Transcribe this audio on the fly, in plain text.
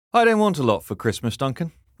I don't want a lot for Christmas,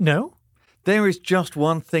 Duncan. No? There is just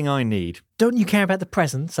one thing I need. Don't you care about the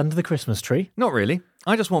presents under the Christmas tree? Not really.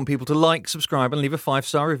 I just want people to like, subscribe and leave a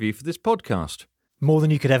 5-star review for this podcast. More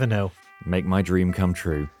than you could ever know. Make my dream come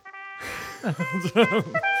true.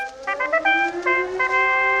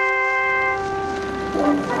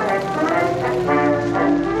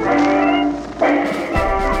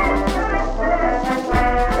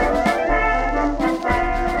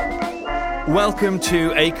 Welcome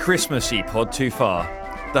to A Christmassy Pod Too Far,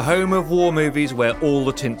 the home of war movies where all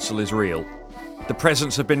the tinsel is real. The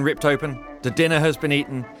presents have been ripped open, the dinner has been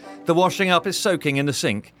eaten, the washing up is soaking in the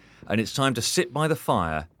sink, and it's time to sit by the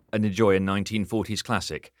fire and enjoy a 1940s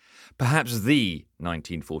classic. Perhaps the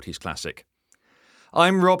 1940s classic.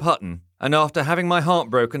 I'm Rob Hutton, and after having my heart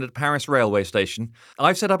broken at a Paris railway station,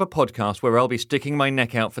 I've set up a podcast where I'll be sticking my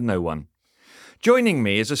neck out for no one. Joining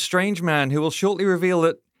me is a strange man who will shortly reveal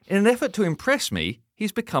that, in an effort to impress me,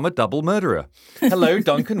 he's become a double murderer. Hello,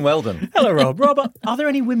 Duncan Weldon. Hello, Rob. Rob, are there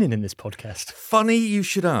any women in this podcast? Funny you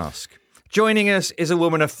should ask. Joining us is a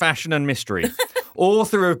woman of fashion and mystery,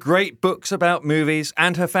 author of great books about movies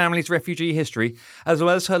and her family's refugee history, as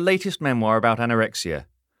well as her latest memoir about anorexia.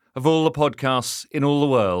 Of all the podcasts in all the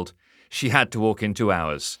world, she had to walk into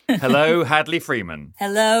ours. Hello, Hadley Freeman.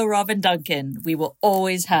 Hello, Rob and Duncan. We will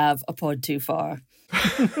always have a pod too far.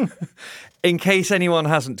 In case anyone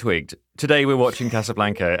hasn't twigged, today we're watching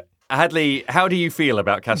Casablanca. Hadley, how do you feel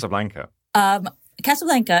about Casablanca?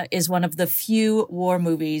 Casablanca is one of the few war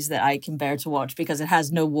movies that I can bear to watch because it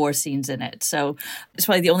has no war scenes in it. So it's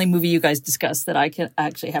probably the only movie you guys discuss that I can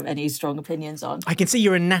actually have any strong opinions on. I can see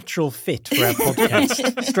you're a natural fit for our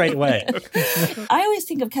podcast straight away. I always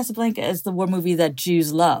think of Casablanca as the war movie that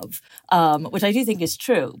Jews love, which I do think is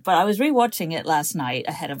true. But I was rewatching it last night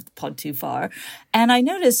ahead of the Pod Too Far, and I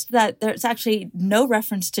noticed that there's actually no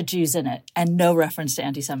reference to Jews in it and no reference to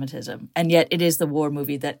anti-Semitism. And yet it is the war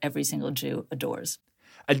movie that every single Jew adores.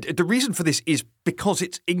 And the reason for this is because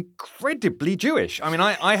it's incredibly Jewish. I mean,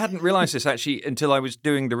 I hadn't realised this actually until I was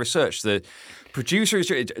doing the research. The producer is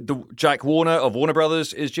Jewish. Jack Warner of Warner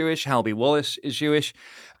Brothers is Jewish. Halby Wallace is Jewish.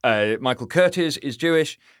 Michael Curtiz is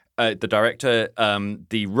Jewish. The director,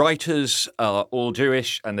 the writers are all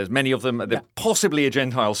Jewish, and there's many of them. Yeah. Possibly a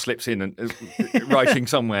Gentile slips in and writing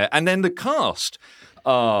somewhere. And then the cast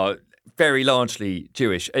are very largely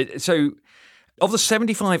Jewish. So of the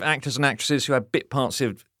 75 actors and actresses who had bit parts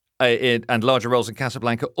of and larger roles in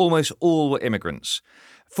Casablanca, almost all were immigrants.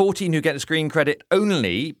 14 who get the screen credit,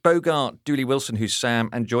 only Bogart, Dooley Wilson, who's Sam,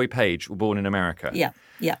 and Joy Page were born in America. Yeah.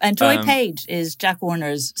 And Joy Page is Jack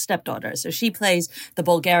Warner's stepdaughter. So she plays the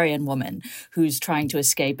Bulgarian woman who's trying to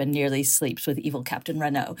escape and nearly sleeps with evil Captain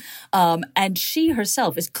Renault. And she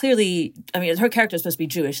herself is clearly, I mean, her character is supposed to be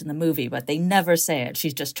Jewish in the movie, but they never say it.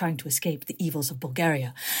 She's just trying to escape the evils of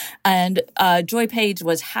Bulgaria. And Joy Page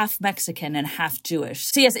was half Mexican and half Jewish.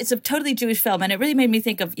 So yes, it's a totally Jewish film. And it really made me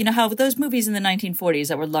think of, how those movies in the 1940s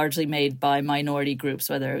that were largely made by minority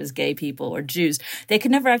groups, whether it was gay people or Jews, they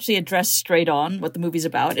could never actually address straight on what the movie's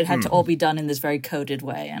about. It had to all be done in this very coded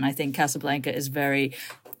way. And I think Casablanca is very,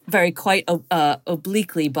 very quite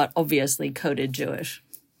obliquely but obviously coded Jewish.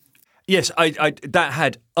 Yes, I that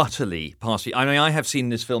had utterly passed me. I mean, I have seen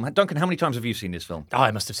this film. Duncan, how many times have you seen this film? Oh,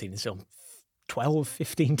 I must have seen this film 12,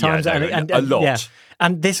 15 times. Yeah, and a lot. Yeah.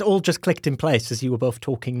 And this all just clicked in place as you were both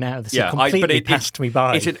talking now. This completely passed me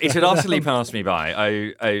by. It had utterly passed me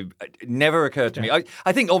by. It never occurred to me.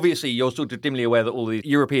 I think obviously you're sort of dimly aware that all the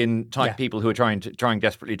European type people who are trying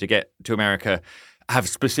desperately to get to America have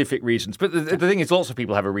specific reasons. But the thing is, lots of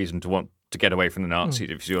people have a reason to want to get away from the Nazis,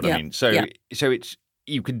 if you see what I mean. So it's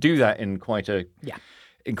you can do that in quite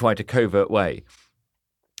a covert way.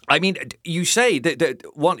 I mean, you say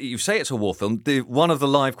it's a war film. One of the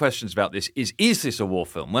live questions about this is this a war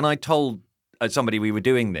film? When I told somebody we were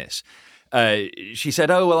doing this, she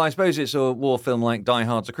said, "Oh, well, I suppose it's a war film like Die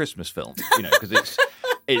Hard's a Christmas film, because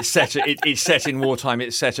it's set in wartime.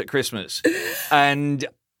 It's set at Christmas." And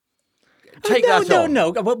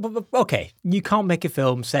No. Okay, you can't make a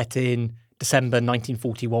film set in December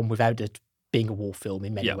 1941 without it being a war film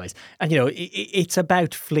in many ways. And it's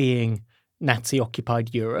about fleeing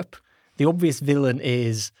Nazi-occupied Europe. The obvious villain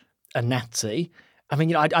is a Nazi. I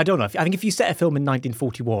mean, I don't know. I think if you set a film in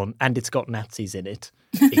 1941 and it's got Nazis in it,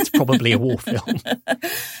 it's probably a war film.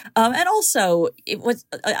 And also,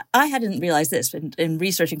 I hadn't realized this in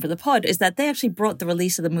researching for the pod, is that they actually brought the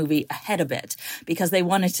release of the movie ahead a bit because they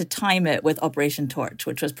wanted to time it with Operation Torch,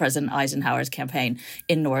 which was President Eisenhower's campaign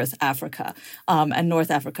in North Africa. And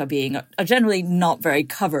North Africa being a generally not very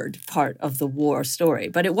covered part of the war story.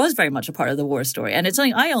 But it was very much a part of the war story. And it's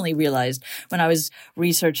something I only realized when I was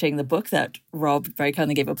researching the book that Rob very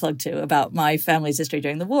kindly gave a plug to about my family's history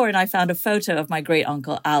during the war. And I found a photo of my great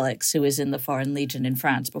uncle Alex, who was in the Foreign Legion in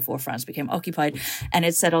France before France became occupied. And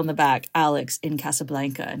it said on the back, Alex in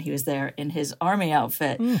Casablanca. And he was there in his army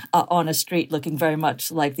outfit on a street looking very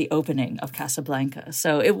much like the opening of Casablanca.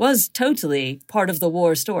 So it was totally part of the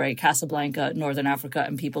war story, Casablanca, Northern Africa,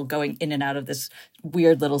 and people going in and out of this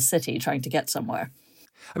weird little city trying to get somewhere.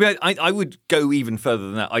 I mean, I would go even further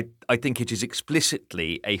than that. I think it is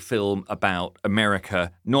explicitly a film about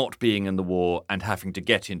America not being in the war and having to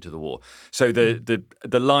get into the war. So the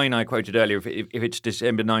line I quoted earlier, if it's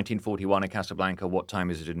December 1941 in Casablanca, what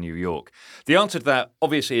time is it in New York? The answer to that,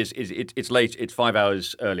 obviously, is it's late. It's 5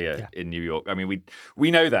 hours earlier in New York. I mean,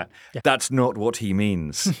 we know that. Yeah. That's not what he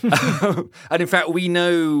means. And in fact, we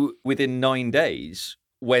know within 9 days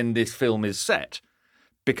when this film is set,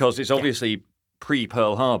 because it's obviously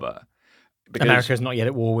pre-Pearl Harbor. America is not yet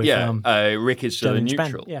at war with Rick is still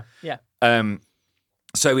neutral. Yeah.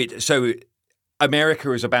 So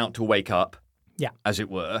America is about to wake up, as it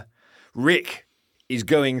were. Rick is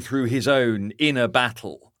going through his own inner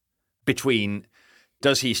battle between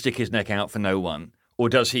does he stick his neck out for no one or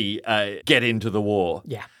does he get into the war?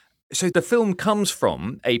 Yeah. So the film comes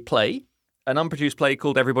from a play, an unproduced play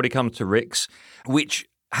called Everybody Comes to Rick's, which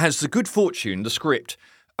has the good fortune, the script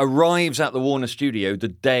arrives at the Warner studio the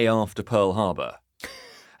day after Pearl Harbor.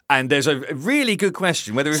 And there's a really good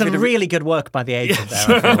question whether some really good work by the agent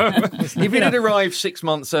there. If it had arrived 6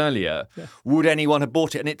 months earlier, would anyone have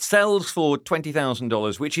bought it? And it sells for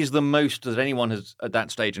 $20,000, which is the most that anyone has at that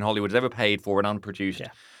stage in Hollywood has ever paid for an unproduced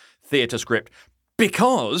theatre script,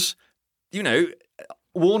 because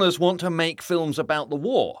Warners want to make films about the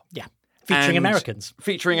war. Yeah, featuring Americans.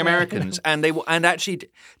 And actually,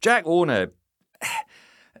 Jack Warner.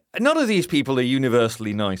 None of these people are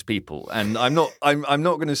universally nice people, and I'm not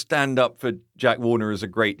going to stand up for Jack Warner as a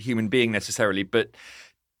great human being necessarily, but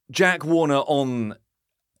Jack Warner on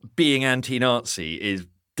being anti-Nazi is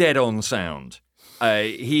dead on sound.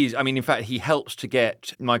 In fact, he helps to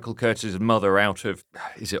get Michael Curtis's mother out of,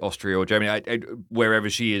 is it Austria or Germany, wherever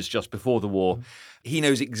she is just before the war. He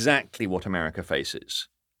knows exactly what America faces,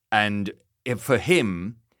 and for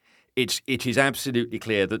him, it is absolutely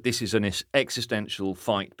clear that this is an existential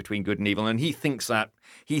fight between good and evil, and he thinks that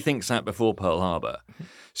before Pearl Harbor.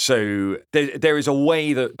 So there is a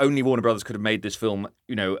way that only Warner Brothers could have made this film.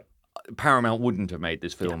 Paramount wouldn't have made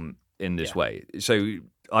this film in this way. So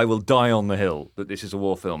I will die on the hill that this is a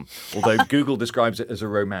war film, although Google describes it as a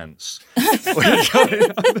romance.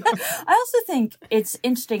 I also think it's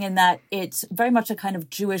interesting in that it's very much a kind of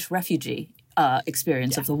Jewish refugee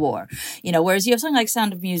experience of the war. Whereas you have something like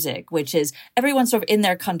Sound of Music, which is everyone sort of in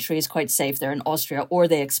their country is quite safe. They're in Austria, or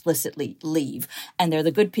they explicitly leave. And they're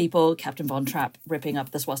the good people, Captain Von Trapp ripping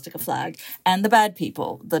up the swastika flag, and the bad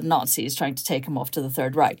people, the Nazis trying to take him off to the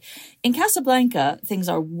Third Reich. In Casablanca, things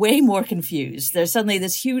are way more confused. There's suddenly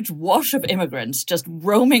this huge wash of immigrants just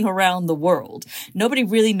roaming around the world. Nobody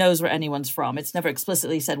really knows where anyone's from. It's never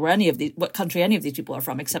explicitly said what country any of these people are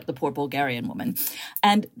from, except the poor Bulgarian woman.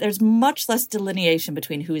 And there's much less delineation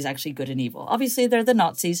between who is actually good and evil. Obviously, they're the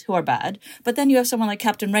Nazis who are bad, but then you have someone like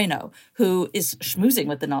Captain Reno, who is schmoozing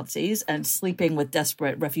with the Nazis and sleeping with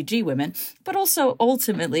desperate refugee women, but also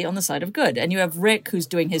ultimately on the side of good. And you have Rick, who's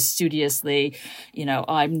doing his studiously,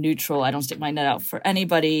 I'm neutral, I don't stick my neck out for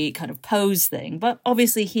anybody kind of pose thing, but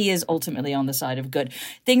obviously he is ultimately on the side of good.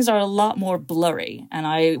 Things are a lot more blurry, and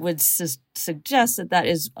I would suggest that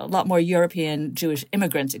is a lot more European Jewish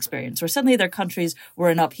immigrants' experience, where suddenly their countries were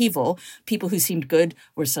in upheaval. People who seemed good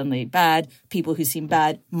were suddenly bad. People who seemed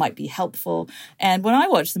bad might be helpful. And when I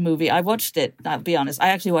watched the movie, I watched it, I'll be honest, I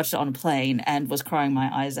actually watched it on a plane and was crying my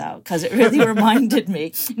eyes out because it really reminded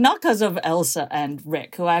me, not because of Elsa and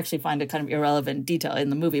Rick, who I actually find a kind of irrelevant detail in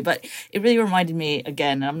the movie, but it really reminded me,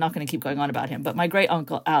 again, and I'm not going to keep going on about him, but my great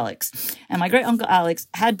uncle Alex. And my great uncle Alex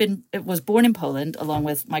was born in Poland along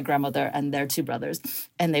with my grandmother and their two brothers.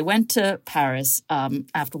 And they went to Paris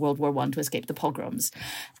after World War I to escape the pogroms.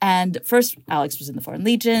 And first first, Alex was in the Foreign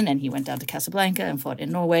Legion, and he went down to Casablanca and fought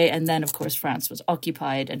in Norway. And then, of course, France was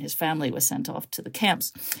occupied, and his family was sent off to the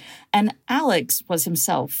camps. And Alex was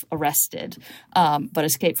himself arrested, but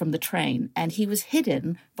escaped from the train. And he was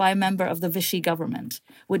hidden by a member of the Vichy government,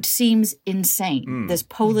 which seems insane. This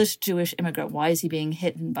Polish Jewish immigrant, why is he being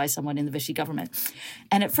hidden by someone in the Vichy government?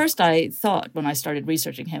 And at first I thought, when I started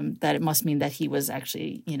researching him, that it must mean that he was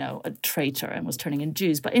actually, a traitor and was turning in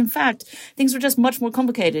Jews. But in fact, things were just much more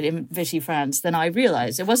complicated in Vichy France than I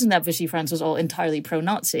realized. It wasn't that Vichy France was all entirely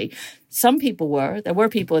pro-Nazi. Some people were. There were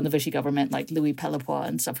people in the Vichy government like Louis Pellepoix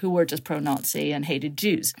and stuff who were just pro-Nazi and hated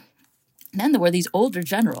Jews. And then there were these older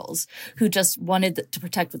generals who just wanted to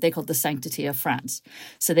protect what they called the sanctity of France.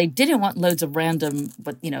 So they didn't want loads of random,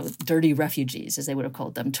 but, dirty refugees, as they would have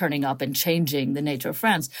called them, turning up and changing the nature of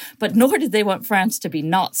France. But nor did they want France to be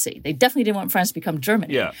Nazi. They definitely didn't want France to become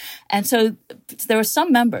Germany. Yeah. And so there were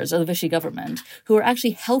some members of the Vichy government who were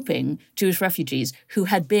actually helping Jewish refugees who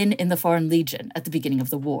had been in the Foreign Legion at the beginning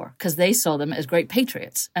of the war, because they saw them as great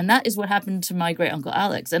patriots. And that is what happened to my great-uncle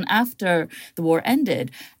Alex. And after the war ended,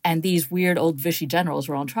 and these weird old Vichy generals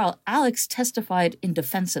were on trial, Alex testified in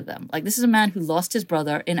defense of them. Like, this is a man who lost his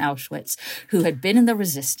brother in Auschwitz, who had been in the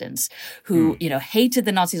resistance, who, hated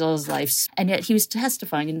the Nazis all his life, and yet he was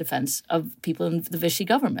testifying in defense of people in the Vichy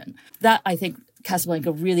government. That, I think,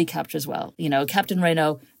 Casablanca really captures well. Captain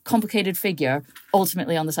Reno, complicated figure,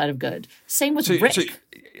 ultimately on the side of good. Same with Rick. So,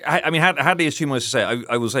 Hadley has two more to say.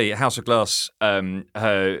 I will say House of Glass,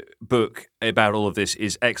 her book about all of this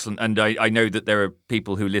is excellent. And I know that there are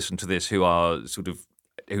people who listen to this who are sort of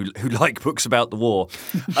who like books about the war.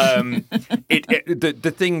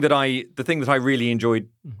 The thing that I really enjoyed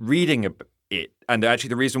reading it, and actually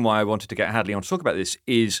the reason why I wanted to get Hadley on to talk about this,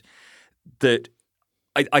 is that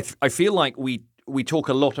I feel like we talk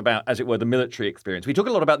a lot about, as it were, the military experience. We talk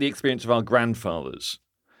a lot about the experience of our grandfathers,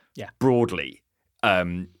 broadly,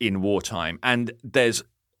 in wartime. And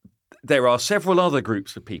there are several other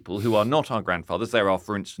groups of people who are not our grandfathers. There are,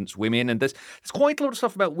 for instance, women, and there's quite a lot of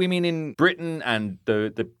stuff about women in Britain and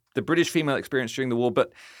the British female experience during the war.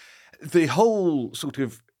 But the whole sort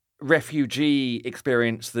of refugee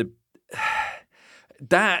experience,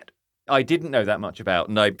 that I didn't know that much about,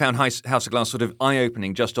 and I found House of Glass sort of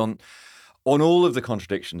eye-opening just on all of the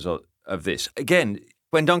contradictions of this. Again,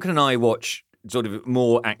 when Duncan and I watch sort of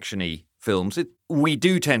more action-y films, we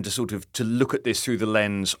do tend to sort of to look at this through the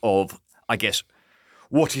lens of, I guess,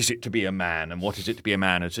 what is it to be a man, and what is it to be a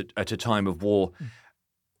man at a time of war?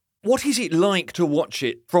 What is it like to watch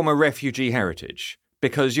it from a refugee heritage?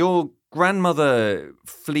 Because your grandmother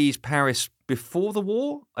flees Paris before the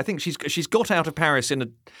war. I think she's got out of Paris in a.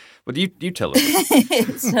 Well, you tell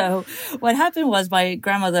us. So what happened was my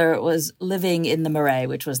grandmother was living in the Marais,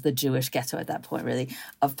 which was the Jewish ghetto at that point, really,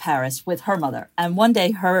 of Paris, with her mother. And one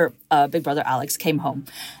day her big brother Alex came home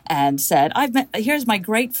and said, here's my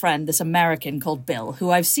great friend, this American called Bill,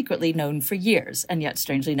 who I've secretly known for years and yet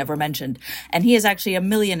strangely never mentioned. And he is actually a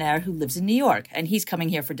millionaire who lives in New York, and he's coming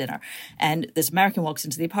here for dinner. And this American walks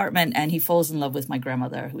into the apartment and he falls in love with my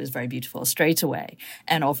grandmother, who is very beautiful, straight away,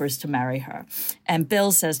 and offers to marry her. And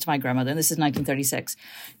Bill says to my grandmother, and this is 1936,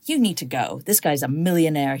 you need to go. This guy's a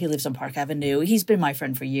millionaire. He lives on Park Avenue. He's been my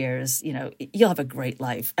friend for years. You'll have a great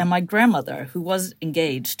life. And my grandmother, who was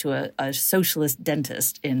engaged to a socialist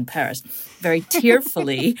dentist in Paris, very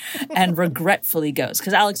tearfully and regretfully goes.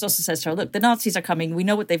 Because Alex also says to her, look, the Nazis are coming. We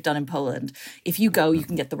know what they've done in Poland. If you go, you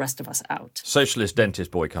can get the rest of us out. Socialist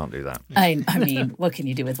dentist boy can't do that. I mean, what can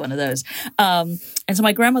you do with one of those? And so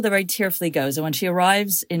my grandmother very tearfully goes. And when she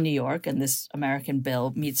arrives in New York and this American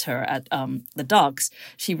Bill meets her at the docks,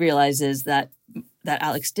 she realizes that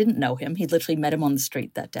Alex didn't know him. He'd literally met him on the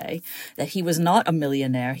street that day, that he was not a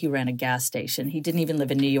millionaire. He ran a gas station. He didn't even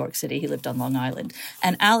live in New York City. He lived on Long Island.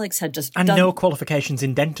 And Alex had just no qualifications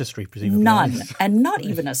in dentistry, presumably. None. And not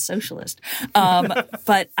even a socialist.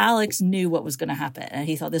 But Alex knew what was going to happen. And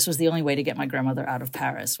he thought this was the only way to get my grandmother out of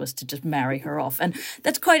Paris, was to just marry her off. And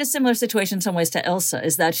that's quite a similar situation in some ways to Elsa,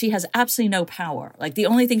 is that she has absolutely no power. Like, the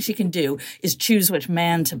only thing she can do is choose which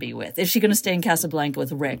man to be with. Is she going to stay in Casablanca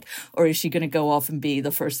with Rick, or is she going to go off and be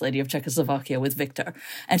the first lady of Czechoslovakia with Victor?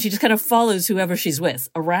 And she just kind of follows whoever she's with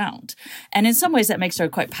around. And in some ways that makes her a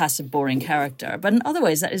quite passive, boring character. But in other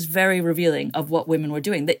ways that is very revealing of what women were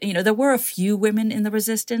doing. There were a few women in the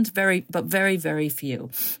resistance, very, very few.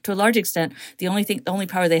 To a large extent, the only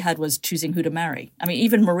power they had was choosing who to marry. I mean,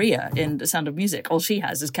 even Maria in The Sound of Music, all she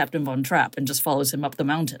has is Captain Von Trapp and just follows him up the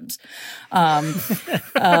mountains.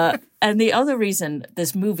 And the other reason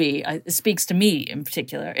this movie speaks to me in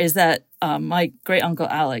particular is that my great-uncle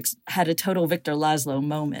Alex had a total Victor Laszlo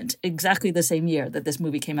moment exactly the same year that this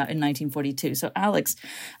movie came out in 1942. So Alex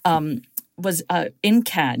was in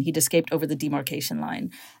Cannes. He'd escaped over the demarcation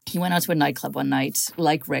line. He went out to a nightclub one night,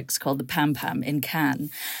 like Rick's, called the Pam Pam in Cannes.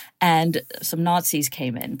 And some Nazis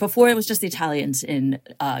came in. Before, it was just the Italians in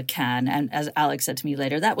Cannes. And as Alex said to me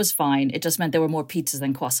later, that was fine. It just meant there were more pizzas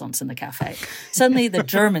than croissants in the cafe. Suddenly, the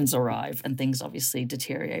Germans arrive, and things obviously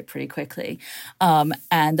deteriorate pretty quickly.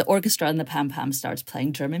 And the orchestra in the Pam Pam starts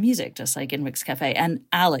playing German music, just like in Rick's Cafe. And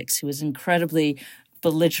Alex, who is incredibly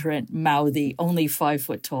belligerent, mouthy, only 5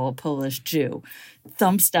 foot tall Polish Jew,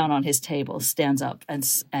 thumps down on his table, stands up and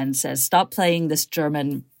says, "Stop playing this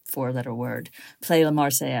German 4-letter word, play La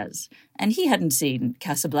Marseillaise." And he hadn't seen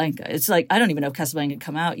Casablanca. It's like, I don't even know if Casablanca had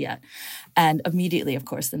come out yet. And immediately, of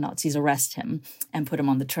course, the Nazis arrest him and put him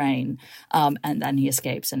on the train. And then he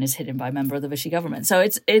escapes and is hidden by a member of the Vichy government. So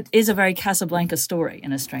it is a very Casablanca story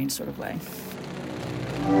in a strange sort of way.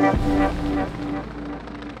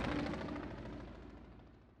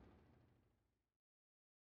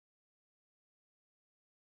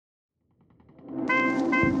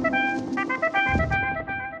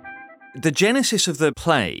 The genesis of the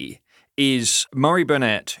play is Murray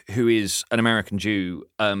Burnett, who is an American Jew,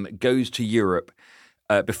 goes to Europe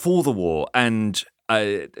before the war, and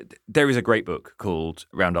there is a great book called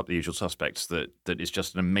Round Up the Usual Suspects that is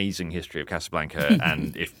just an amazing history of Casablanca,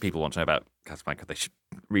 and if people want to know about Casablanca, they should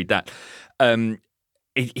read that.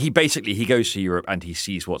 He goes to Europe and he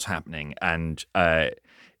sees what's happening, and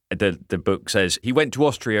the book says he went to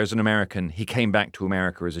Austria as an American, he came back to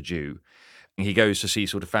America as a Jew. He goes to see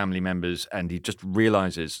sort of family members and he just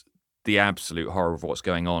realizes the absolute horror of what's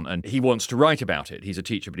going on. And he wants to write about it. He's a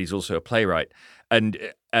teacher, but he's also a playwright. And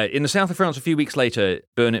in the south of France, a few weeks later,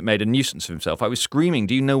 Burnett made a nuisance of himself. I was screaming,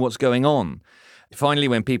 "Do you know what's going on?" Finally,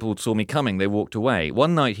 when people saw me coming, they walked away.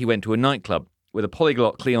 One night, he went to a nightclub with a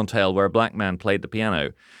polyglot clientele where a black man played the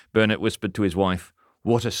piano. Burnett whispered to his wife,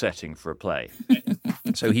 "What a setting for a play."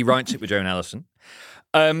 So he writes it with Joan Allison.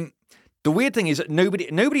 The weird thing is that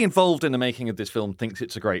nobody involved in the making of this film thinks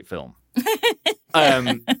it's a great film.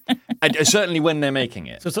 And certainly when they're making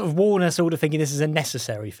it. So sort of Warner sort of thinking this is a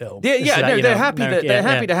necessary film. They're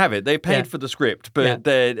happy to have it. They paid for the script, but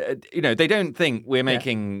they don't think we're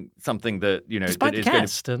making something that despite that is the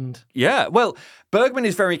cast going to. Well, Bergman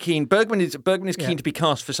is very keen. Bergman is keen to be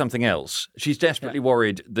cast for something else. She's desperately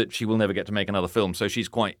worried that she will never get to make another film, so she's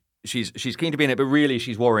keen to be in it, but really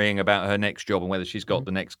she's worrying about her next job and whether she's got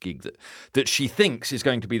the next gig that she thinks is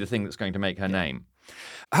going to be the thing that's going to make her name.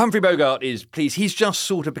 Humphrey Bogart is pleased. He's just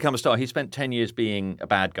sort of become a star. He spent 10 years being a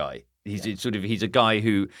bad guy. He's a guy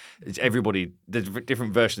who everybody, there's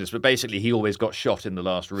different versions of this, but basically he always got shot in the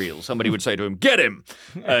last reel. Somebody would say to him, "Get him!"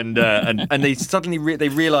 And they suddenly they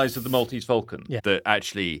realised with the Maltese Falcon that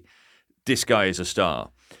actually this guy is a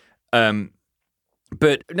star.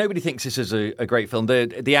 But nobody thinks this is a great film.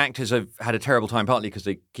 The actors have had a terrible time, partly because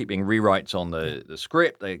they keep being rewrites on the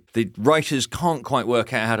script. The writers can't quite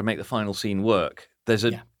work out how to make the final scene work. There's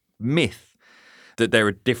a myth that there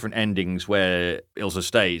are different endings where Ilsa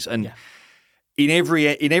stays. And in every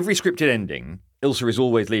scripted ending, Ilsa is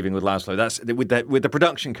always leaving with Laszlo. That's with the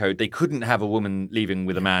production code, they couldn't have a woman leaving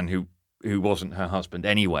with a man who wasn't her husband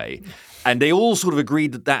anyway. And they all sort of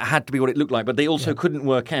agreed that had to be what it looked like, but they also couldn't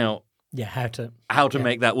work out how to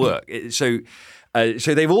make that work. So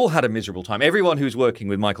they've all had a miserable time. Everyone who's working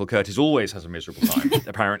with Michael Curtiz always has a miserable time,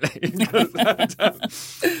 apparently.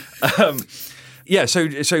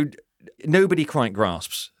 So nobody quite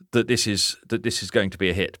grasps that this is going to be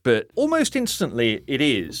a hit, but almost instantly it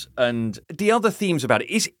is. And the other themes about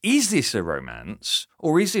it is this a romance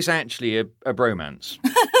or is this actually a bromance?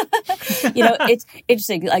 It's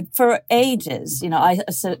interesting. Like for ages,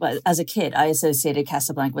 as a kid, I associated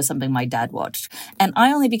Casablanca with something my dad watched. And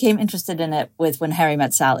I only became interested in it with When Harry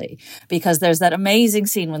Met Sally, because there's that amazing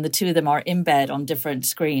scene when the two of them are in bed on different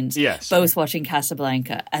screens, both watching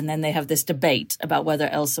Casablanca. And then they have this debate about whether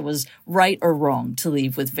Elsa was right or wrong to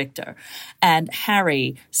leave with Victor. And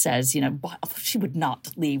Harry says, she would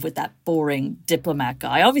not leave with that boring diplomat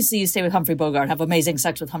guy. Obviously, you stay with Humphrey Bogart, have amazing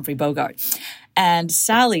sex with Humphrey Bogart. And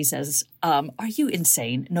Sally says, are you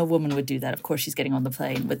insane? No woman would do that. Of course, she's getting on the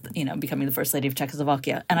plane with, becoming the first lady of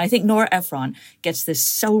Czechoslovakia. And I think Nora Ephron gets this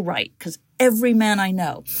so right, because every man I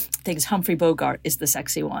know thinks Humphrey Bogart is the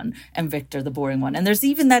sexy one and Victor the boring one. And there's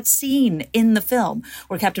even that scene in the film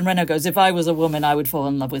where Captain Renault goes, "If I was a woman, I would fall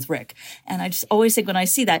in love with Rick." And I just always think when I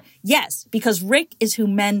see that, yes, because Rick is who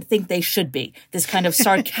men think they should be. This kind of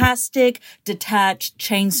sarcastic, detached,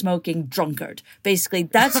 chain-smoking drunkard. Basically,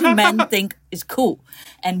 that's who men think is cool.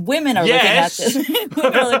 And women are looking at this.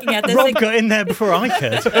 Women are looking at this. Rob got in there before I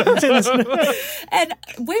could. And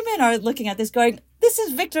women are looking at this going, this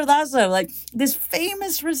is Victor Laszlo, like this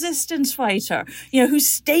famous resistance fighter, who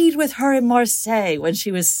stayed with her in Marseille when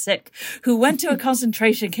she was sick, who went to a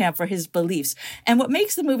concentration camp for his beliefs. And what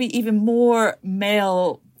makes the movie even more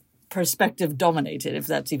male perspective dominated, if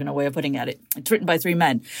that's even a way of putting it, it's written by three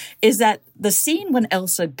men, is that the scene when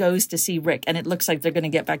Elsa goes to see Rick and it looks like they're going to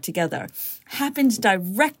get back together happens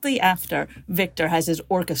directly after Victor has his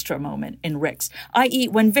orchestra moment in Rick's, i.e.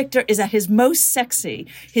 when Victor is at his most sexy,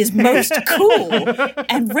 his most cool,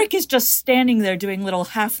 and Rick is just standing there doing little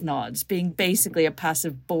half nods, being basically a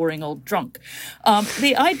passive, boring old drunk.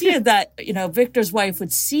 The idea that, Victor's wife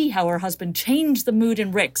would see how her husband changed the mood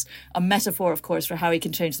in Rick's, a metaphor, of course, for how he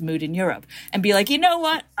can change the mood in Europe, and be like, you know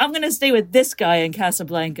what? I'm going to stay with this guy in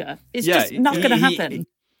Casablanca. It's just not going to happen.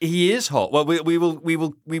 He is hot. Well, we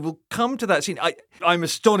will come to that scene. I'm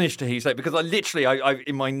astonished to hear you say it, because I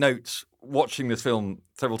in my notes watching this film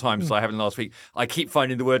several times, as I have in last week, I keep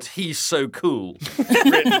finding the words "he's so cool"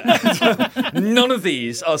 written. None of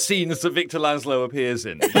these are scenes that Victor Laszlo appears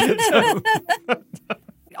in.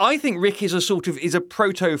 I think Rick is a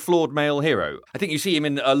proto-flawed male hero. I think you see him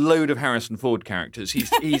in a load of Harrison Ford characters.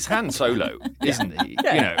 He's Han Solo, isn't he?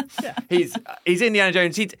 Yeah. He's Indiana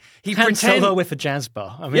Jones. He Han pretends Solo with a jazz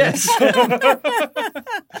bar. I mean, yes.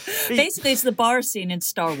 Basically, it's the bar scene in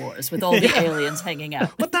Star Wars with all the aliens hanging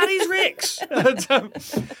out. But that is Rick's.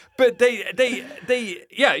 But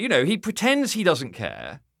he pretends he doesn't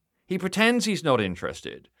care. He pretends he's not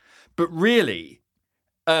interested. But really,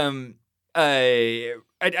 and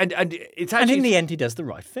it's actually, and in the end, he does the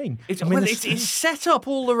right thing. It's set up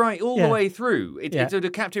all the way through. It's sort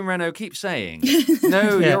of Captain Renault keeps saying,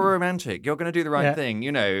 "No, you're a romantic. You're going to do the right thing."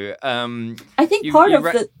 I think part of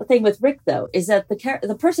the thing with Rick, though, is that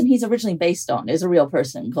the person he's originally based on is a real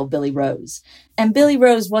person called Billy Rose, and Billy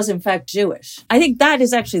Rose was in fact Jewish. I think that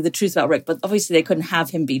is actually the truth about Rick. But obviously, they couldn't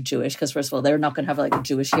have him be Jewish because, first of all, they were not going to have like a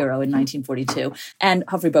Jewish hero in 1942, and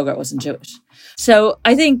Humphrey Bogart wasn't Jewish. So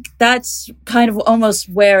I think that's kind of almost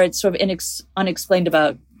where it's sort of unexplained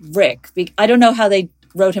about Rick. I don't know how they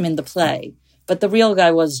wrote him in the play, but the real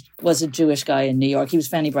guy was a Jewish guy in New York. He was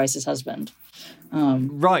Fanny Brice's husband.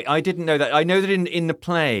 Right, I didn't know that. I know that in the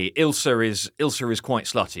play, Ilsa is quite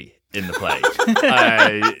slutty in the play.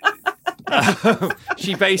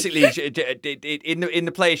 She basically in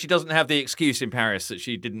the play she doesn't have the excuse in Paris that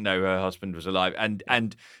she didn't know her husband was alive,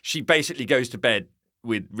 and she basically goes to bed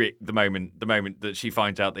with Rick the moment that she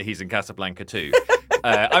finds out that he's in Casablanca too.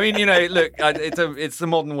 Look, it's the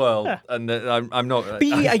modern world, and I'm not.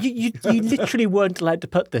 But you literally weren't allowed to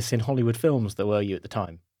put this in Hollywood films, though, were you, at the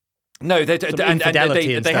time? No, they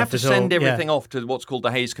have to send everything Yeah. off to what's called the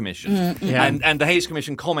Hayes Commission, Yeah. and the Hayes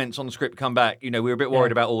Commission comments on the script come back. We were a bit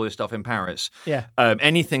worried about all this stuff in Paris. Yeah.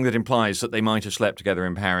 Anything that implies that they might have slept together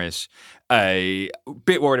in Paris. A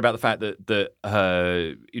bit worried about the fact that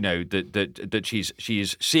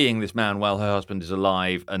she's seeing this man while her husband is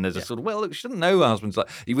alive, and there's a sort of look, she doesn't know her husband's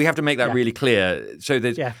alive. We have to make that really clear. So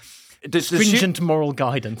there's stringent moral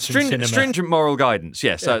guidance. Stringent moral guidance.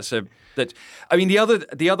 Yes, Yeah.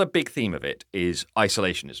 The other big theme of it is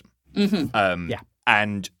isolationism. Mm-hmm.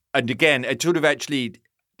 And again, it sort of actually,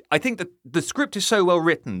 I think that the script is so well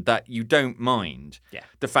written that you don't mind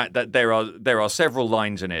the fact that there are several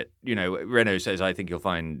lines in it. Renault says, "I think you'll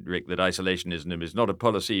find, Rick, that isolationism is not a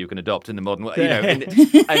policy you can adopt in the modern world."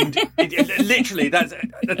 And literally that's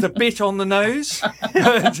a bit on the nose,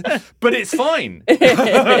 but it's fine.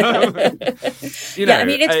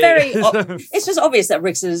 It's just obvious that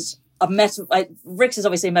Rick's is Rick's is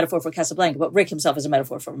obviously a metaphor for Casablanca, but Rick himself is a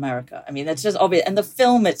metaphor for America. I mean, that's just obvious. And the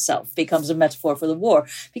film itself becomes a metaphor for the war.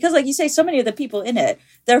 Because, like you say, so many of the people in it,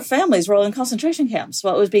 their families were all in concentration camps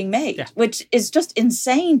while it was being made, which is just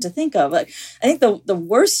insane to think of. Like, I think the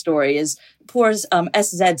worst story is poor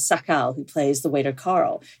S.Z. Sakal, who plays the waiter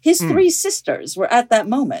Carl. His three sisters were at that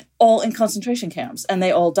moment all in concentration camps, and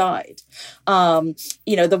they all died.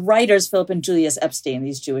 The writers Philip and Julius Epstein,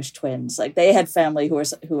 these Jewish twins, like they had family who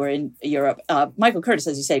were in Europe. Michael Curtis,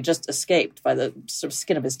 as you say, just escaped by the sort of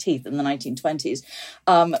skin of his teeth in the 1920s.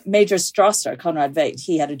 Major Strasser, Conrad Veidt,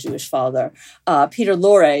 he had a Jewish father. Peter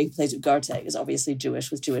Lorre, who plays Ugarte, is obviously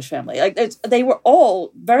Jewish with Jewish family. Like they were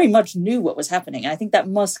all very much knew what was happening. And I think that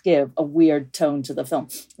must give a weird tone to the film.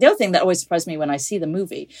 The other thing that always surprised me when I see the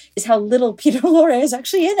movie is how little Peter Lorre is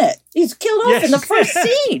actually in it. He's killed off in the first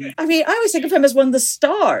scene. I mean, I always think of him as one of the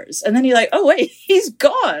stars. And then you're like, oh, wait, he's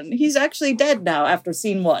gone. He's actually dead now after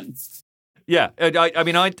scene one. Yeah.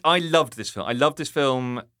 I loved this film. I loved this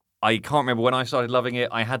film I can't remember when I started loving it.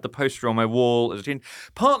 I had the poster on my wall as a teen,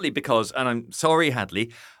 partly because, and I'm sorry,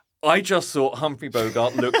 Hadley, I just thought Humphrey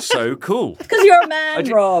Bogart looked so cool. Because you're a man,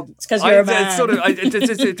 Rob. It's because you're a man.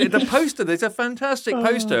 The poster, there's a fantastic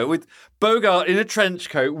poster with Bogart in a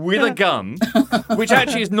trench coat with a gun, which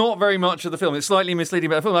actually is not very much of the film. It's slightly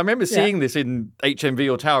misleading about the film. I remember seeing this in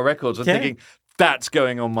HMV or Tower Records and thinking, that's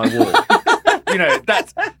going on my wall.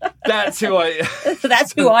 That's who I...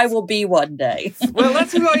 That's who I will be one day. Well,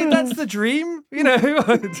 that's the dream,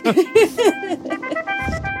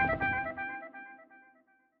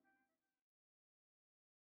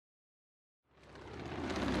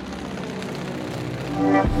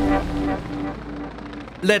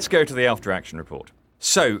 Let's go to the after action report.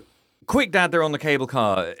 So, quick dad there on the cable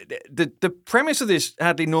car. The premise of this,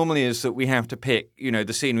 Hadley, normally is that we have to pick,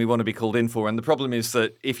 the scene we want to be called in for. And the problem is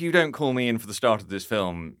that if you don't call me in for the start of this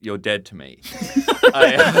film, you're dead to me.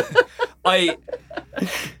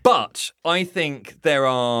 But I think there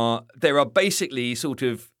are basically sort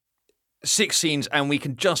of 6 scenes, and we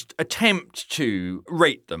can just attempt to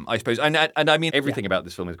rate them, I suppose. And I mean, everything about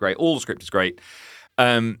this film is great. All the script is great.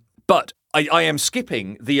 But I am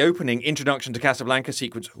skipping the opening introduction to Casablanca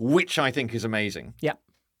sequence, which I think is amazing. Yeah.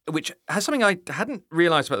 Which has something I hadn't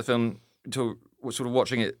realised about the film until sort of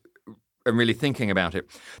watching it and really thinking about it.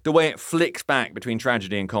 The way it flicks back between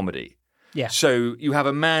tragedy and comedy. Yeah. So you have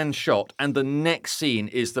a man shot, and the next scene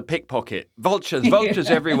is the pickpocket. Vultures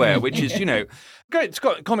everywhere, which is, great. It's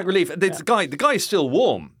got comic relief. The guy's still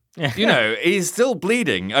warm. He's still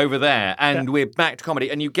bleeding over there, and we're back to comedy.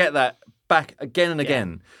 And you get that back again and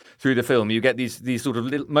again through the film. You get these sort of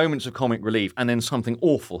little moments of comic relief, and then something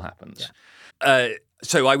awful happens. Yeah.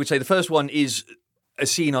 So I would say the first one is a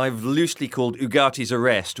scene I've loosely called Ugarte's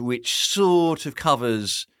arrest, which sort of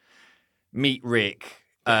covers Meet Rick,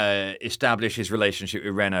 establish his relationship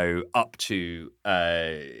with Renault up to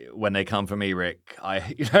when they come for me, Rick.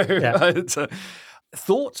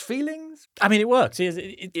 Thoughts, feelings? I mean, it works.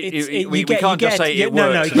 We can't just say it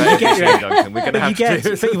works. No, you get Duncan. We're going to have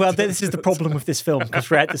to do. Well, this is the problem with this film, because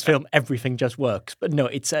throughout this film, everything just works. But no,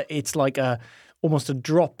 it's like almost a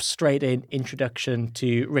drop straight in introduction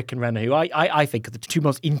to Rick and Renault, who I think are the two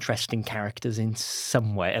most interesting characters in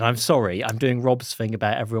some way. And I'm sorry, I'm doing Rob's thing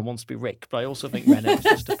about everyone wants to be Rick, but I also think Renault is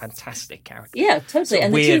just a fantastic character. Yeah, totally.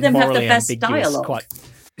 And the two of them have the best dialogue.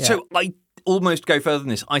 So I almost go further than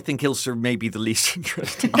this. I think Ilsa may be the least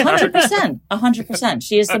interesting. 100%.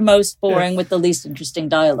 She is the most boring with the least interesting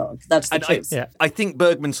dialogue. That's the truth. I think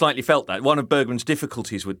Bergman slightly felt that. One of Bergman's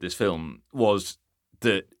difficulties with this film was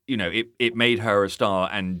that, it made her a star,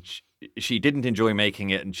 and she didn't enjoy making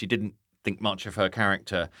it, and she didn't think much of her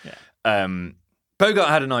character. Yeah. Bogart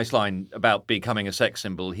had a nice line about becoming a sex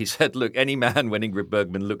symbol. He said, look, any man, when Ingrid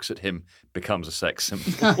Bergman looks at him, becomes a sex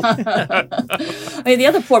symbol. I mean, the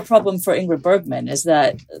other poor problem for Ingrid Bergman is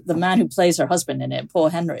that the man who plays her husband in it,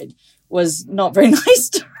 Paul Henreid, was not very nice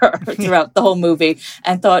to her throughout the whole movie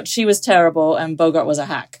and thought she was terrible and Bogart was a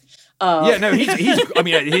hack.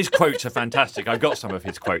 His quotes are fantastic. I've got some of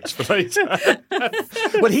his quotes for later.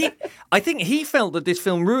 Well, I think he felt that this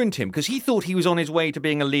film ruined him because he thought he was on his way to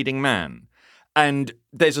being a leading man. And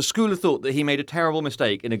there's a school of thought that he made a terrible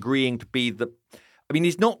mistake in agreeing to be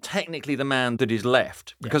he's not technically the man that is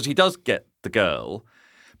left, because he does get the girl,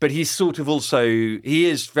 but he's sort of also, he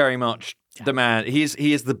is very much the man. He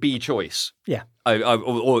is the B choice. Yeah.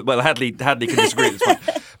 Hadley can disagree at this point.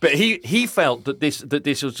 But he felt that this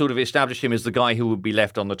would sort of establish him as the guy who would be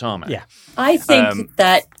left on the tarmac. Yeah. I think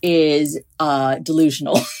that is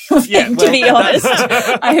delusional of him, to be honest.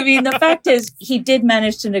 I mean, the fact is, he did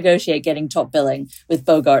manage to negotiate getting top billing with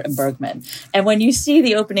Bogart and Bergman. And when you see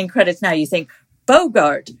the opening credits now, you think,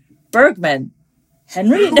 Bogart, Bergman,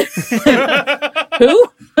 Henry?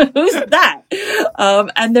 Who? Who's that?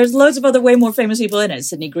 And there's loads of other way more famous people in it.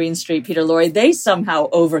 Sidney Greenstreet, Peter Lorre. They somehow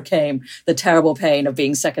overcame the terrible pain of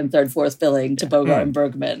being second, third, fourth billing to Bogart and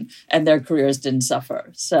Bergman, and their careers didn't suffer.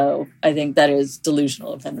 So I think that is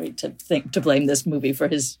delusional of Henry to blame this movie for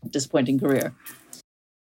his disappointing career.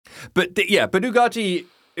 But Ugarte,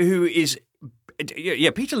 who is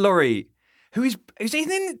Peter Lorre, he's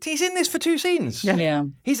in this for 2 scenes. Yeah.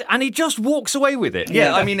 He just walks away with it.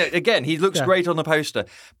 Yeah. I mean, again, he looks great on the poster.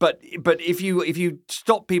 But if you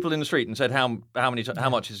stop people in the street and said how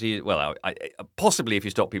much is he? Well, possibly if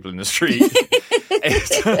you stop people in the street.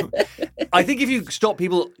 I think if you stop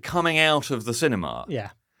people coming out of the cinema. Yeah.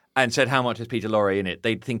 And said how much is Peter Lorre in it,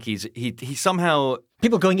 they'd think he's somehow.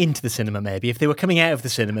 People going into the cinema, maybe. If they were coming out of the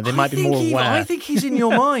cinema, they might be more aware. I think he's in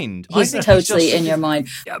your mind. He's totally in your mind.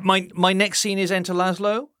 My next scene is Enter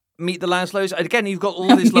Laszlo. Meet the Laszlos. Again, you've got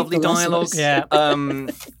all this lovely dialogue. Yeah.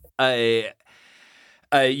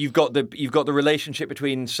 You've got the relationship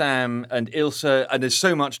between Sam and Ilsa, and there's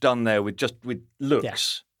so much done there with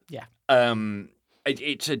looks. Yeah. There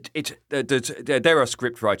are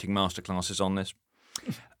script writing masterclasses on this.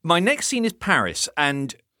 My next scene is Paris,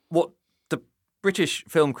 and what the British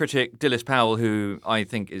film critic Dilys Powell, who I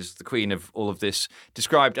think is the queen of all of this,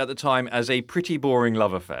 described at the time as a pretty boring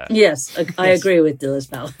love affair. Yes, I agree with Dilys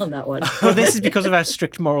Powell on that one. Well, this is because of our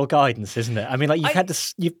strict moral guidance, isn't it? I mean, like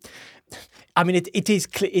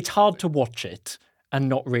it's hard to watch it and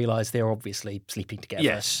not realise they're obviously sleeping together.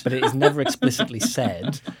 Yes, but it is never explicitly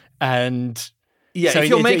said, and. Yeah, so if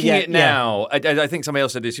you're making it now, I think somebody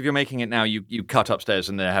else said this, if you're making it now, you cut upstairs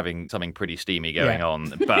and they're having something pretty steamy going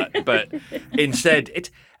on. But instead,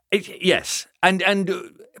 yes. And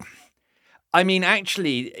I mean,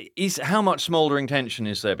 actually, how much smouldering tension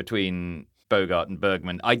is there between Bogart and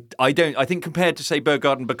Bergman? I think compared to, say,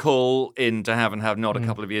 Bogart and Bacall in To Have and Have Not a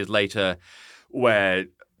couple of years later, where,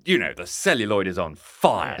 the celluloid is on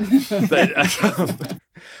fire.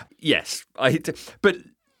 Yes. But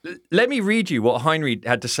let me read you what Heinrich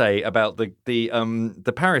had to say about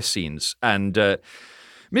the Paris scenes. And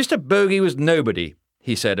Mr. Bogey was nobody,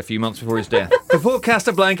 he said a few months before his death. Before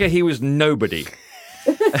Casablanca, he was nobody.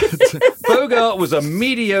 Bogart was a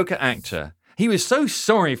mediocre actor. He was so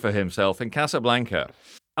sorry for himself in Casablanca.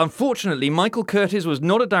 Unfortunately, Michael Curtiz was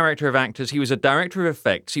not a director of actors. He was a director of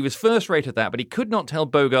effects. He was first rate at that, but he could not tell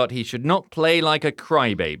Bogart he should not play like a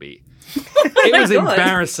crybaby. It was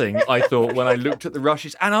embarrassing, I thought, when I looked at the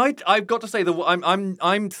rushes, and I've got to say that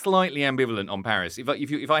I'm slightly ambivalent on Paris. If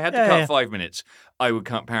I had to cut 5 minutes, I would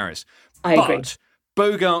cut Paris. I agree.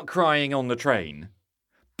 Bogart crying on the train,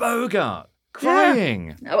 Bogart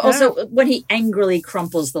crying. Yeah. Also, when he angrily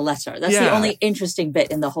crumples the letter, that's the only interesting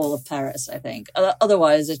bit in the whole of Paris, I think.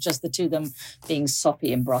 Otherwise, it's just the two of them being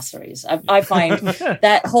soppy in brasseries. I find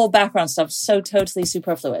that whole background stuff so totally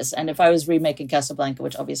superfluous. And if I was remaking Casablanca,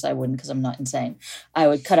 which obviously I wouldn't because I'm not insane, I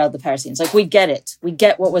would cut out the Paris scenes. Like, we get it. We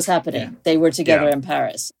get what was happening. Yeah. They were together in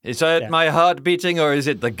Paris. Is it my heart beating or is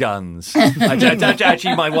it the guns?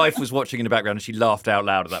 Actually, my wife was watching in the background and she laughed out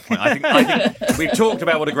loud at that point. I think we've talked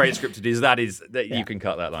about what a great script it is. You can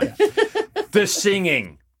cut that line. The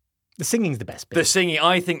singing. The singing's the best bit.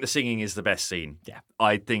 I think the singing is the best scene. Yeah.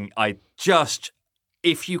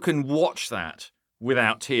 If you can watch that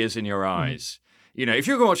without tears in your eyes, if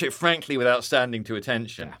you can watch it frankly without standing to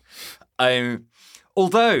attention.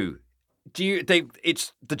 Although,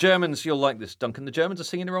 it's the Germans, you'll like this, Duncan, the Germans are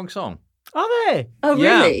singing the wrong song. Are they? Oh,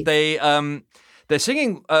 really? Yeah, they're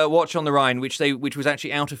singing Watch on the Rhine, which was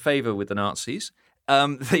actually out of favour with the Nazis.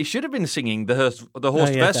 They should have been singing the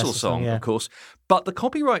Horst Wessel song, of course, but the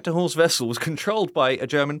copyright to Horst Wessel was controlled by a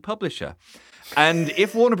German publisher. And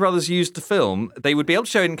if Warner Brothers used the film, they would be able to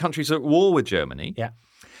show it in countries at war with Germany,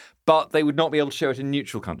 but they would not be able to show it in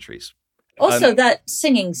neutral countries. Also, that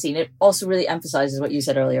singing scene, it also really emphasizes what you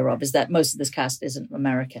said earlier, Rob, is that most of this cast isn't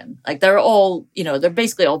American. Like, they're all, they're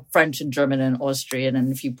basically all French and German and Austrian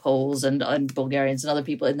and a few Poles and Bulgarians and other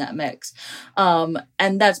people in that mix. And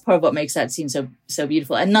that's part of what makes that scene so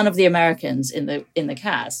beautiful. And none of the Americans in the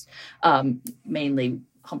cast, mainly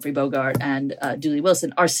Humphrey Bogart and Dooley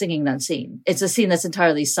Wilson, are singing that scene. It's a scene that's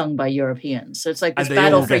entirely sung by Europeans. So it's like this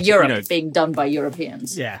battle for Europe being done by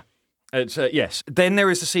Europeans. Yeah. Yes. Then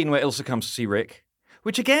there is the scene where Ilsa comes to see Rick,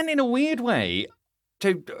 which again, in a weird way,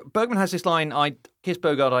 Bergman has this line, I kissed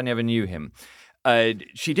Bogart, I never knew him.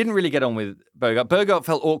 She didn't really get on with Bogart. Bogart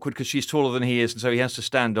felt awkward because she's taller than he is, and so he has to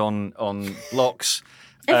stand on blocks.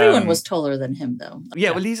 Everyone was taller than him, though.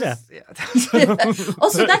 Yeah, well, he's...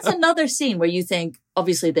 Also, that's another scene where you think,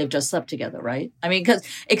 obviously, they've just slept together, right? I mean,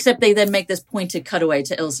 except they then make this pointed cutaway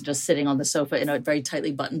to Ilsa just sitting on the sofa in a very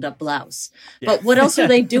tightly buttoned-up blouse. Yeah. But what else are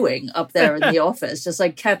they doing up there in the office? Just,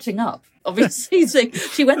 catching up. Obviously,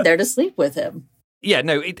 she went there to sleep with him. Yeah,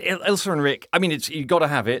 no, Ilsa and Rick, I mean, you got to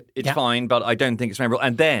have it. It's fine, but I don't think it's memorable.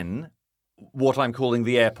 And then, what I'm calling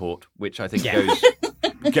the airport, which I think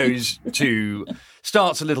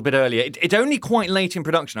starts a little bit earlier. It's only quite late in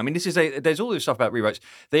production. I mean, there's all this stuff about rewrites.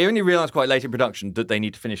 They only realise quite late in production that they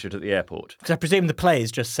need to finish it at the airport. Because I presume the play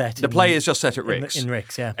is just set. The play is just set at Rick's. In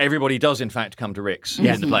Rick's, yeah. Everybody does, in fact, come to Rick's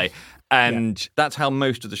in the play, and that's how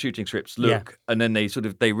most of the shooting scripts look. Yeah. And then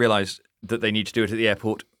they realise that they need to do it at the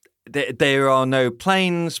airport. There are no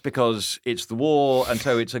planes because it's the war, and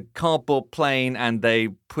so it's a cardboard plane, and they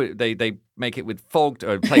make it with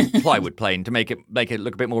plywood plane to make it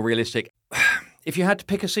look a bit more realistic. If you had to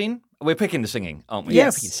pick a scene, we're picking the singing, aren't we?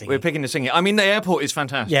 Yes, we're picking the singing. I mean, the airport is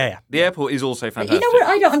fantastic. Yeah. The airport is also fantastic. You know what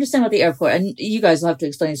I don't understand about the airport, and you guys will have to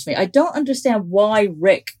explain this to me. I don't understand why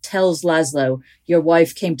Rick tells Laszlo, your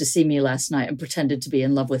wife came to see me last night and pretended to be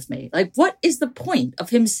in love with me. Like, what is the point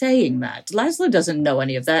of him saying that? Laszlo doesn't know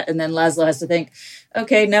any of that. And then Laszlo has to think,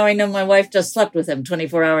 okay, now I know my wife just slept with him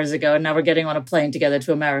 24 hours ago, and now we're getting on a plane together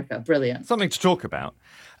to America. Brilliant. Something to talk about.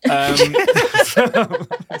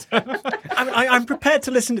 I'm prepared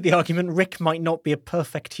to listen to the argument. Rick might not be a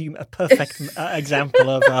perfect example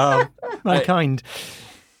of mankind.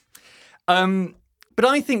 But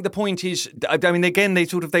I think the point is, I mean, again, they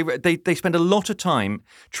spend a lot of time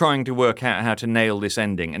trying to work out how to nail this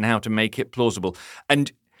ending and how to make it plausible.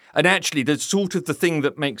 And actually, the sort of the thing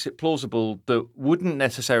that makes it plausible that wouldn't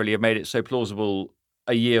necessarily have made it so plausible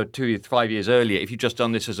a year, 2, 5 years earlier, if you'd just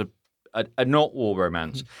done this as a not war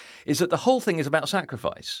romance, is that the whole thing is about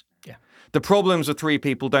sacrifice. Yeah. The problems of 3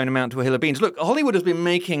 people don't amount to a hill of beans. Look, Hollywood has been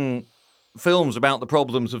making films about the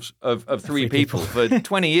problems of 3 people for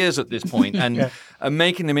 20 years at this point and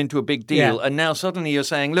making them into a big deal. Yeah. And now suddenly you're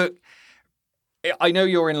saying, look, I know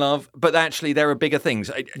you're in love, but actually there are bigger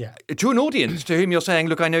things. To an audience to whom you're saying,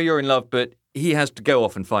 look, I know you're in love, but he has to go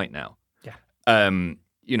off and fight now. Yeah.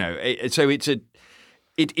 So it's a...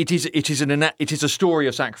 It is a story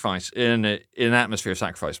of sacrifice in an atmosphere of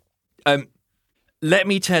sacrifice. Let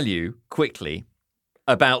me tell you quickly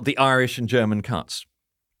about the Irish and German cuts.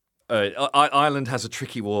 Ireland has a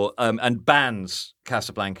tricky war and bans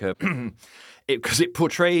Casablanca because it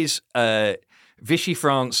portrays Vichy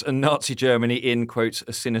France and Nazi Germany in, quotes,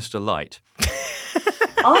 a sinister light.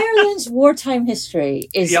 Ireland's wartime history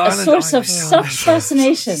is a source of such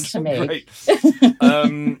fascination to me.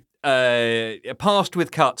 Passed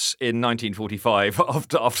with cuts in 1945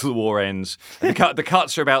 after the war ends. The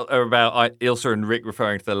cuts are about Ilsa and Rick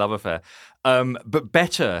referring to their love affair. But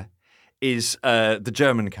better is the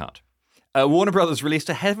German cut. Warner Brothers released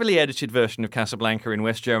a heavily edited version of Casablanca in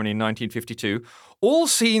West Germany in 1952. All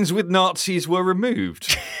scenes with Nazis were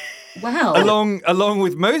removed. Wow. Along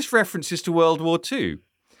with most references to World War II.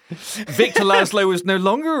 Victor Laszlo was no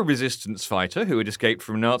longer a resistance fighter who had escaped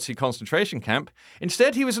from a Nazi concentration camp.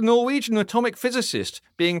 Instead, he was a Norwegian atomic physicist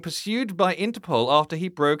being pursued by Interpol after he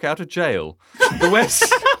broke out of jail. The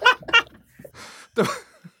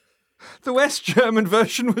West German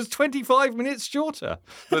version was 25 minutes shorter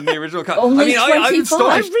than the original cut. Only 25?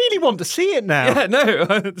 I really want to see it now. Yeah, no.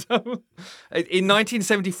 In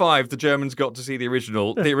 1975, the Germans got to see the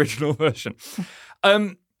original version.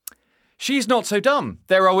 She's not so dumb.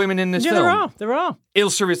 There are women in this film. There are.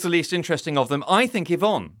 Ilsa is the least interesting of them. I think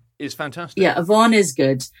Yvonne is fantastic. Yeah, Yvonne is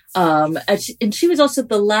good. And she was also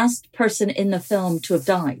the last person in the film to have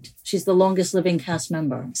died. She's the longest living cast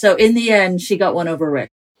member. So in the end, she got one over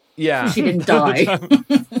Rick. Yeah. She didn't die.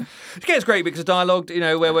 She gets great because of dialogue,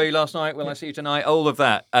 where were you last night? Will I see you tonight? All of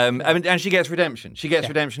that. And she gets redemption. She gets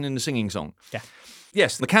redemption in the singing song. Yeah.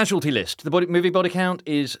 Yes, the casualty list. The movie body count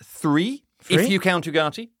is 3, if you count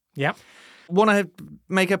Ugarte. Yeah. Want to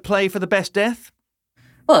make a play for the best death?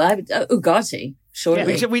 Well, Ugarte, surely.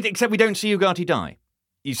 Yeah. Except we don't see Ugarte die.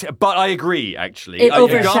 But I agree, actually. It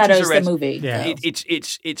overshadows the movie. Yeah.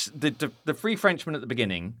 It's the Free Frenchman at the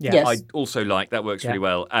beginning. Yeah. Yes. I also like that works really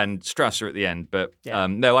well, and Strasser at the end. But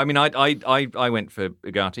no, I mean I went for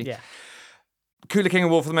Ugarte. Yeah. Cooler King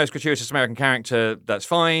of War for the most gratuitous American character. That's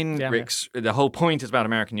fine. Yeah. Rick's the whole point is about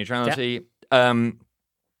American neutrality. Yeah.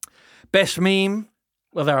 Best meme.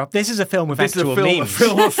 Well, this is a film with actual memes.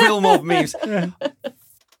 A film of memes.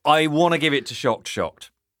 I want to give it to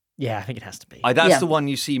Shocked. Yeah, I think it has to be. That's the one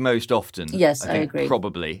you see most often. Yes, I think, agree.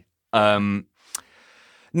 Probably.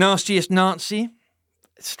 Nastiest Nazi?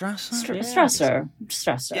 Strasser?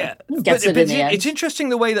 Strasser. Yeah. Gets it in the end. It's interesting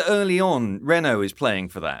the way that early on Renault is playing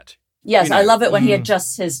for that. Yes, I love it when he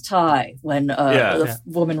adjusts his tie when the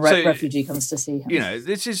woman refugee comes to see him.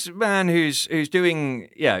 This is a man who's doing,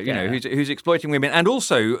 who's exploiting women, and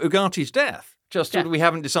also Ugarte's death. We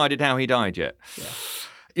haven't decided how he died yet.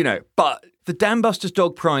 Yeah. But the Dam Busters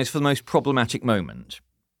Dog Prize for the most problematic moment,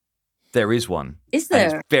 there is one. Is there?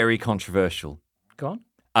 And it's very controversial. Go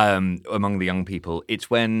on. Among the young people. It's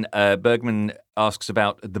when Bergman asks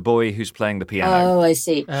about the boy who's playing the piano. Oh, I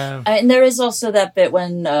see. And there is also that bit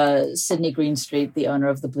when Sidney Greenstreet, the owner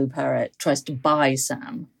of the Blue Parrot, tries to buy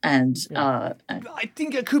Sam. And I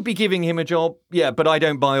think it could be giving him a job, but I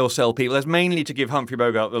don't buy or sell people. That's mainly to give Humphrey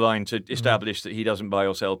Bogart the line to establish that he doesn't buy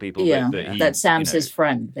or sell people. Yeah, that Sam's his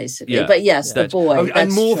friend, basically. Yeah, but yes, the boy.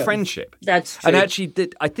 And more true. Friendship. That's true. And actually,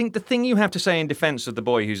 I think the thing you have to say in defense of the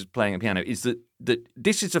boy who's playing a piano is that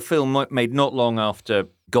this is a film made not long after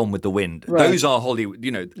Gone with the Wind. Right. Those are Hollywood,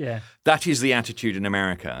 that is the attitude in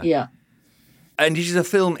America. Yeah. And it is a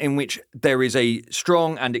film in which there is a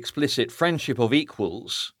strong and explicit friendship of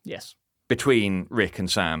equals. Yes. between Rick and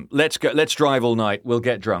Sam. Let's drive all night. We'll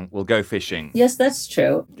get drunk. We'll go fishing. Yes, that's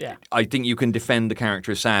true. Yeah. I think you can defend the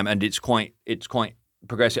character of Sam, and it's quite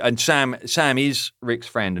progressive. And Sam is Rick's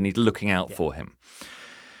friend, and he's looking out for him.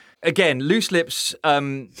 Again, Loose Lips,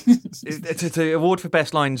 the award for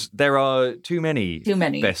best lines, there are too many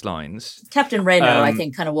best lines. Captain Reno, I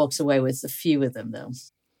think, kind of walks away with a few of them, though.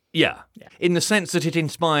 Yeah, in the sense that it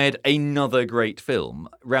inspired another great film,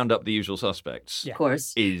 Round Up the Usual Suspects. Of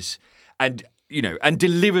course. And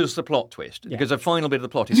delivers the plot twist, because the final bit of the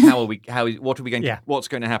plot is what's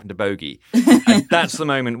going to happen to Bogey? And that's the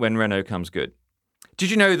moment when Reno comes good.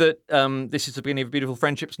 Did you know that this is the beginning of Beautiful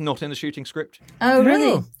Friendships, not in the shooting script? Oh,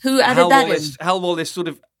 really? Who added that in? Hal Wallace sort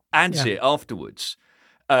of adds it afterwards.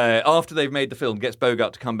 After they've made the film, gets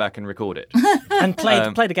Bogart to come back and record it. And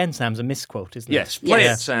played again, Sam's a misquote, isn't it? Yes, play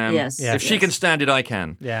it, Sam. Yes. If she can stand it, I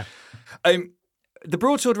can. Yeah. The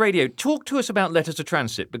Broadsword Radio, talk to us about Letters to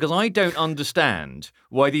Transit, because I don't understand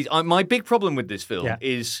why these... my big problem with this film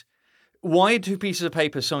is... Why are two pieces of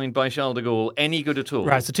paper signed by Charles de Gaulle any good at all?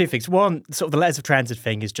 Right, so two things. One, sort of the Letters of Transit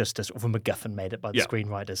thing is just a sort of a MacGuffin made up by the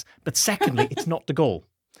screenwriters. But secondly, it's not de Gaulle.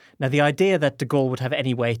 Now, the idea that de Gaulle would have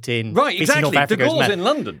any weight in... Right, exactly. De Gaulle's in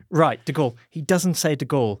London. Right, de Gaulle. He doesn't say de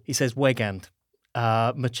Gaulle. He says Weygand,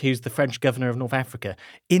 who's the French governor of North Africa.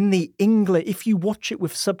 In the English, if you watch it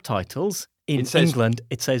with subtitles... In England,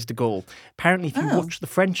 it says de Gaulle. Apparently, if you watch the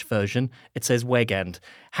French version, it says Weygand.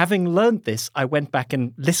 Having learned this, I went back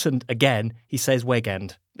and listened again. He says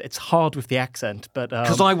Weygand. It's hard with the accent, but...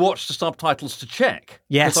 Because I watched the subtitles to check.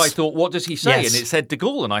 Yes. Because I thought, what does he say? Yes. And it said de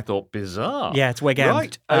Gaulle, and I thought, bizarre. Yeah, it's Weygand.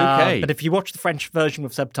 Right, okay. But if you watch the French version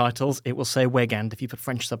with subtitles, it will say Weygand if you put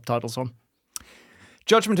French subtitles on.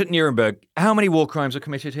 Judgment at Nuremberg. How many war crimes are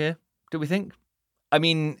committed here, do we think? I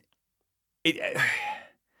mean...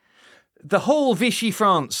 The whole Vichy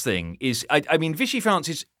France thing is, Vichy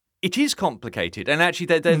France is complicated. And actually,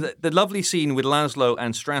 the lovely scene with Laszlo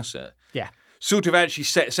and Strasser sort of actually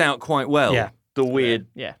sets out quite well the weird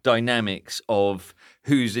dynamics of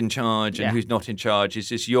who's in charge and who's not in charge. Is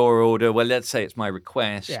this your order? Well, let's say it's my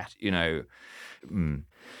request,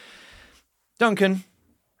 Duncan,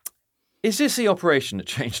 is this the operation that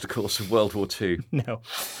changed the course of World War II? No.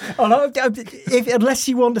 Unless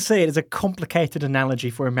you want to say it as a complicated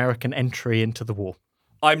analogy for American entry into the war.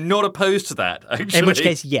 I'm not opposed to that, actually. In which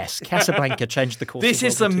case, yes, Casablanca changed the course of World War II. This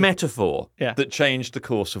is the metaphor that changed the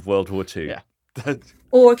course of World War II. Yeah.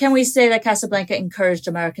 Or can we say that Casablanca encouraged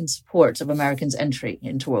American support of Americans' entry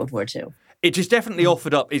into World War II? It is definitely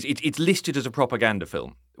offered up. It's listed as a propaganda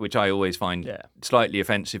film, which I always find slightly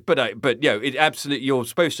offensive. But it absolutely. You're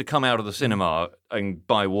supposed to come out of the cinema and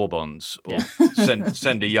buy war bonds or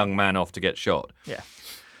send a young man off to get shot. Yeah.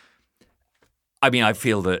 I mean, I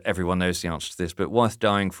feel that everyone knows the answer to this, but worth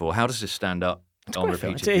dying for. How does this stand up on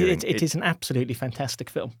repeated viewing? It is an absolutely fantastic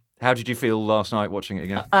film. How did you feel last night watching it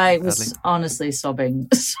again? I was honestly sobbing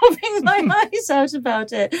my eyes out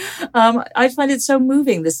about it. I find it so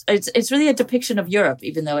moving. It's really a depiction of Europe,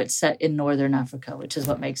 even though it's set in Northern Africa, which is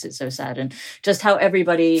what makes it so sad. And just how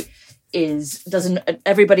everybody's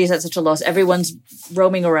at such a loss. Everyone's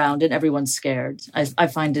roaming around and everyone's scared. I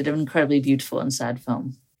find it an incredibly beautiful and sad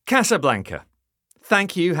film. Casablanca.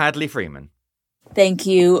 Thank you, Hadley Freeman. Thank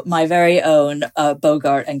you, my very own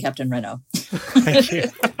Bogart and Captain Reno. Thank you.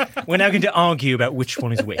 We're now going to argue about which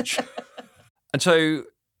one is which. And so,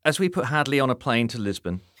 as we put Hadley on a plane to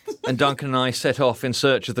Lisbon, and Duncan and I set off in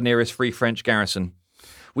search of the nearest Free French garrison,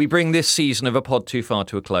 we bring this season of A Pod Too Far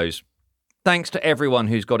to a close. Thanks to everyone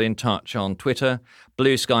who's got in touch on Twitter,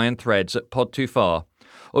 Blue Sky and Threads at Pod Too Far,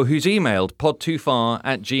 or who's emailed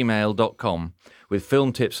podtoofar@gmail.com with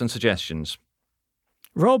film tips and suggestions.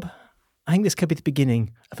 Rob, I think this could be the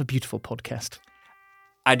beginning of a beautiful podcast.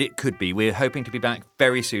 And it could be. We're hoping to be back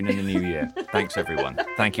very soon in the new year. Thanks, everyone.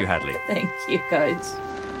 Thank you, Hadley. Thank you, guys.